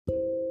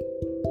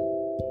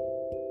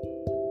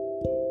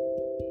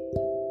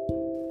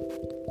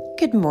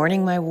Good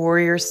morning, my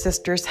warrior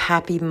sisters.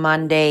 Happy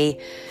Monday.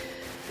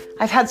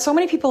 I've had so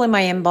many people in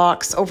my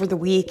inbox over the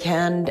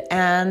weekend,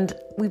 and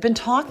we've been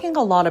talking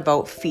a lot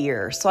about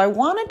fear. So I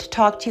wanted to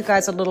talk to you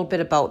guys a little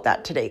bit about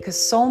that today, because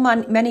so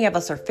many of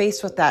us are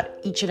faced with that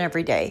each and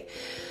every day.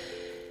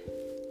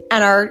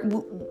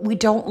 And we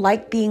don't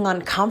like being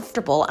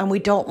uncomfortable, and we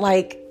don't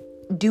like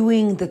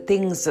doing the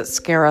things that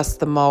scare us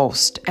the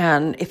most.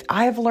 And if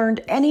I've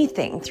learned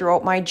anything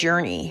throughout my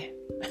journey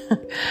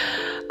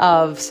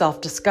of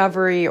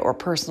self-discovery or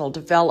personal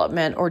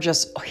development or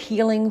just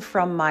healing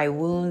from my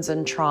wounds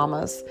and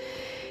traumas,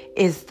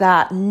 is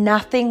that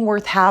nothing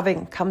worth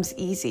having comes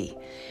easy.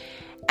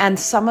 And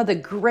some of the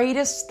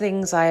greatest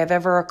things I have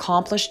ever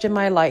accomplished in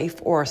my life,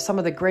 or some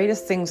of the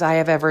greatest things I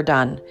have ever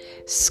done,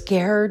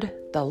 scared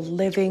the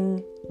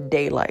living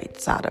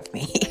daylights out of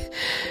me.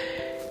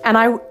 And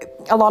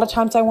a lot of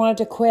times I wanted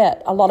to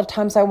quit. A lot of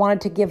times I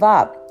wanted to give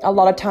up. A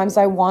lot of times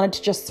I wanted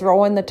to just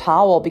throw in the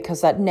towel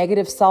because that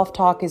negative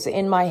self-talk is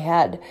in my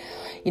head.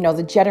 You know,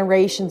 the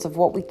generations of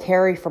what we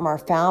carry from our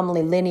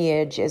family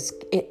lineage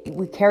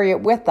we carry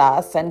it with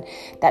us, and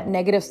that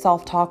negative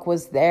self-talk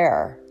was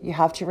there. You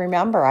have to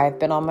remember, I've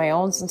been on my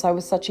own since I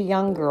was such a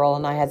young girl,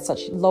 and I had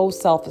such low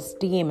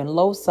self-esteem and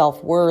low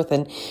self-worth,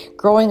 and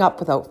growing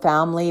up without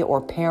family or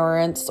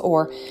parents,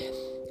 or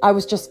I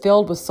was just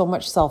filled with so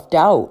much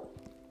self-doubt.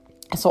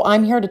 So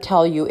I'm here to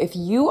tell you, if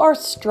you are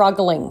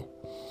struggling,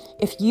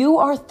 if you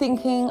are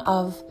thinking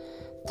of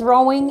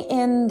throwing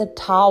in the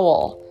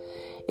towel,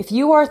 if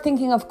you are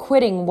thinking of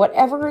quitting,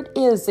 whatever it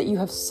is that you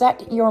have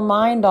set your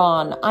mind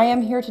on, I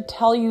am here to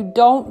tell you,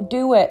 don't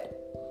do it.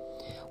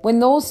 When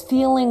those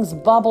feelings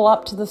bubble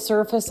up to the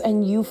surface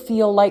and you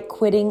feel like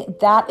quitting,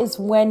 that is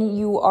when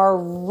you are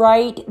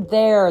right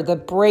there. The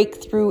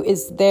breakthrough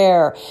is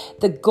there.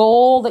 The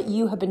goal that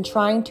you have been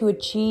trying to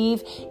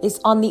achieve is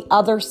on the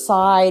other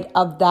side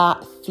of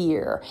that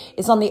fear,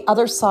 is on the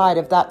other side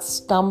of that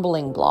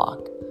stumbling block.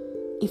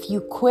 If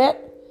you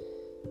quit,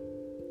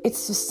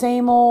 it's the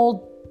same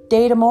old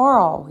day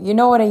tomorrow. You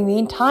know what I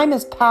mean? Time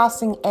is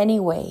passing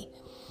anyway.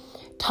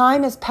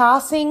 Time is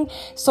passing,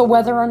 so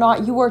whether or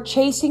not you are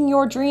chasing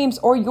your dreams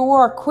or you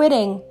are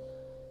quitting,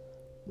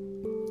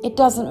 it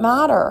doesn't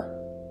matter.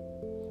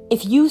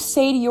 If you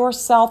say to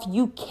yourself,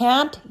 you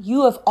can't,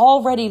 you have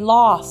already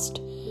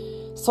lost.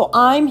 So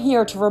I'm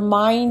here to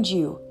remind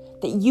you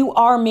that you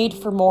are made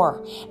for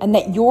more, and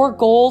that your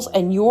goals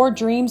and your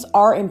dreams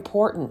are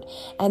important,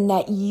 and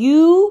that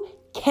you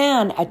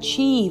can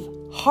achieve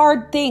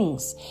hard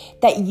things,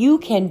 that you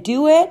can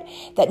do it,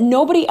 that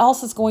nobody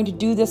else is going to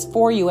do this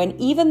for you. And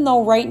even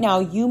though right now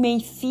you may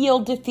feel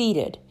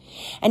defeated,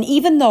 and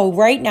even though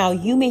right now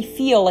you may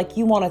feel like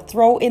you want to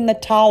throw in the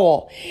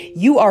towel,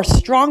 you are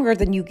stronger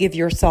than you give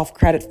yourself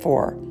credit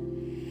for.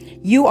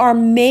 You are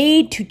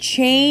made to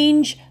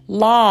change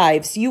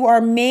lives. You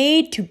are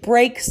made to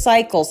break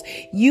cycles.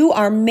 You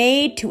are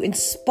made to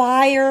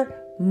inspire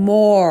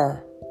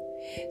more.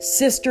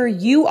 Sister,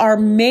 you are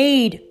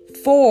made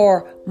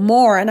for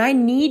more. And I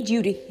need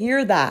you to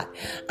hear that.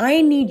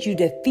 I need you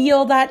to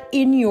feel that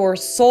in your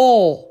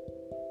soul.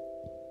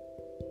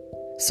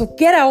 So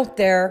get out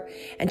there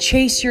and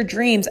chase your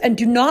dreams, and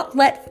do not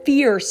let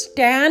fear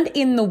stand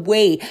in the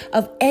way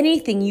of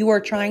anything you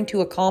are trying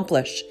to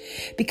accomplish.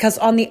 Because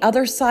on the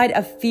other side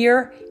of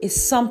fear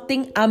is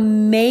something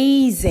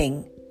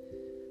amazing.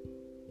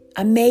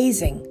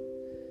 Amazing.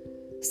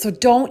 So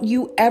don't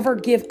you ever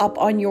give up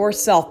on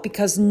yourself,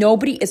 because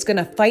nobody is going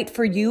to fight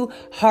for you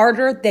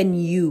harder than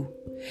you.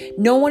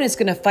 No one is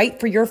going to fight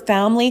for your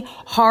family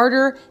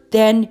harder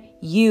than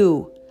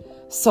you.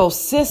 So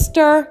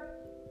sister,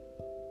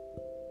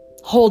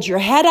 hold your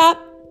head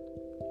up.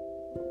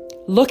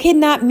 Look in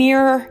that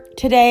mirror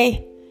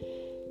today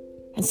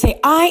and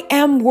say, I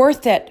am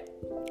worth it.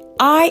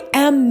 I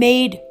am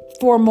made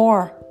for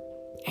more.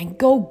 And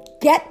go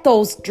get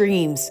those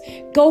dreams.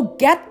 Go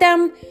get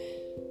them.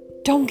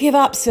 Don't give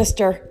up,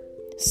 sister.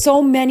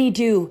 So many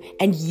do.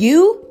 And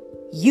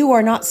you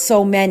are not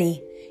so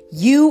many.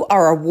 You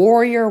are a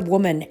warrior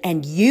woman,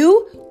 and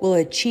you will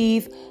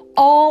achieve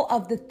all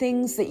of the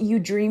things that you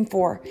dream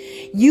for.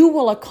 You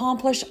will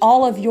accomplish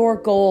all of your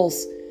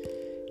goals.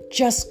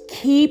 Just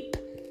keep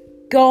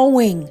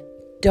going.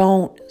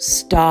 Don't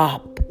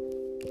stop.